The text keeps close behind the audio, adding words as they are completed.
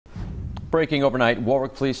Breaking overnight,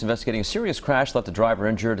 Warwick police investigating a serious crash left the driver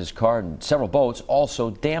injured, his car and several boats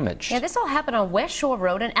also damaged. Yeah, this all happened on West Shore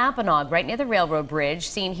Road in Apponaug, right near the railroad bridge,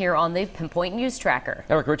 seen here on the Pinpoint News Tracker.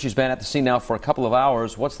 Erica Ritchie's been at the scene now for a couple of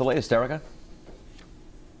hours. What's the latest, Erica?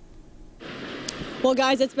 Well,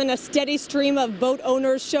 guys, it's been a steady stream of boat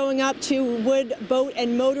owners showing up to Wood Boat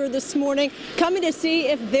and Motor this morning, coming to see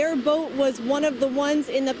if their boat was one of the ones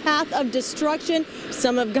in the path of destruction.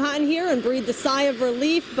 Some have gotten here and breathed a sigh of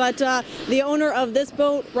relief, but the owner of this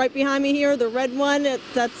boat right behind me here, the red one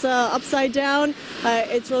that's upside down,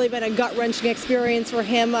 it's really been a gut-wrenching experience for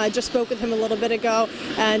him. I just spoke with him a little bit ago,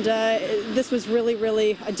 and this was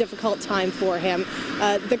really a difficult time for him.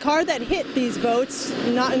 The car that hit these boats,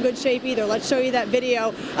 not in good shape either. Let's show you that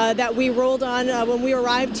video that we rolled on when we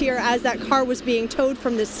arrived here as that car was being towed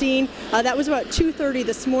from the scene. That was about 2:30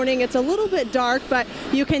 this morning. It's a little bit dark, but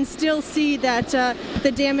you can still see that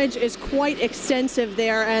the damage is quite extensive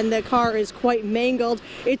there, and the car is quite mangled.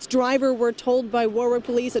 Its driver, we're told by Warwick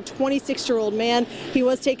police, a 26-year-old man. He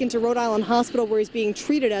was taken to Rhode Island Hospital where he's being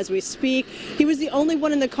treated as we speak. He was the only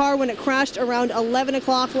one in the car when it crashed around 11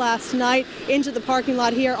 o'clock last night into the parking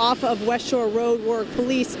lot here off of West Shore Road. Warwick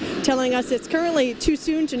police telling us it's currently too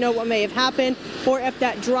soon to know what may have happened or if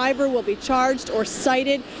that driver will be charged or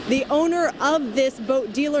cited. The owner of this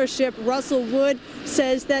boat dealership, Russell Wood,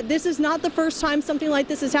 says that this is not the first time something like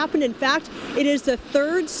this has happened. In fact, it is the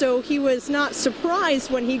third, so he was not surprised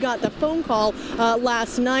when he got the phone call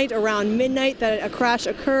last night around midnight that a crash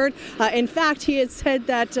occurred. In fact, he had said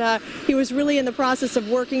that he was really in the process of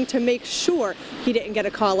working to make sure he didn't get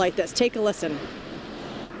a call like this. Take a listen.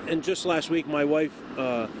 And just last week, my wife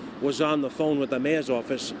was on the phone with the mayor's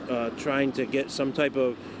office trying to get some type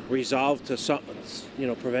of resolve to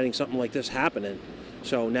preventing something like this happening.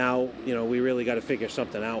 So now, we really got to figure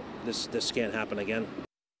something out. This can't happen again.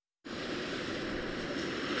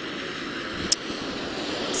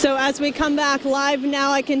 So as we come back live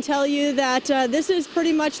now, I can tell you that this is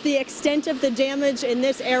pretty much the extent of the damage in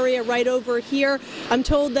this area right over here. I'm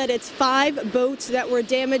told that it's 5 boats that were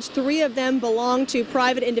damaged. 3 of them belong to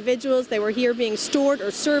private individuals. They were here being stored or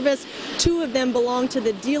serviced. 2 of them belong to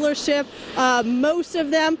the dealership. Most of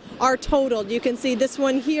them are totaled. You can see this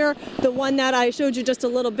one here, the one that I showed you just a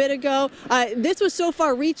little bit ago. This was so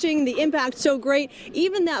far reaching, the impact so great.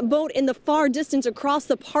 Even that boat in the far distance across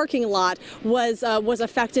the parking lot was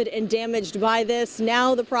affected and damaged by this.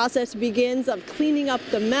 Now the process begins of cleaning up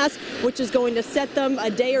the mess, which is going to set them a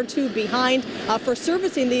day or 2 behind for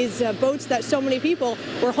servicing these boats that so many people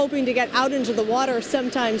were hoping to get out into the water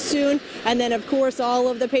sometime soon. And then, of course, all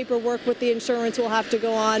of the paperwork with the insurance will have to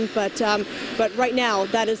go on. But right now,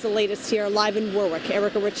 that is the latest here live in Warwick.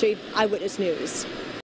 Erica Ritchie, Eyewitness News.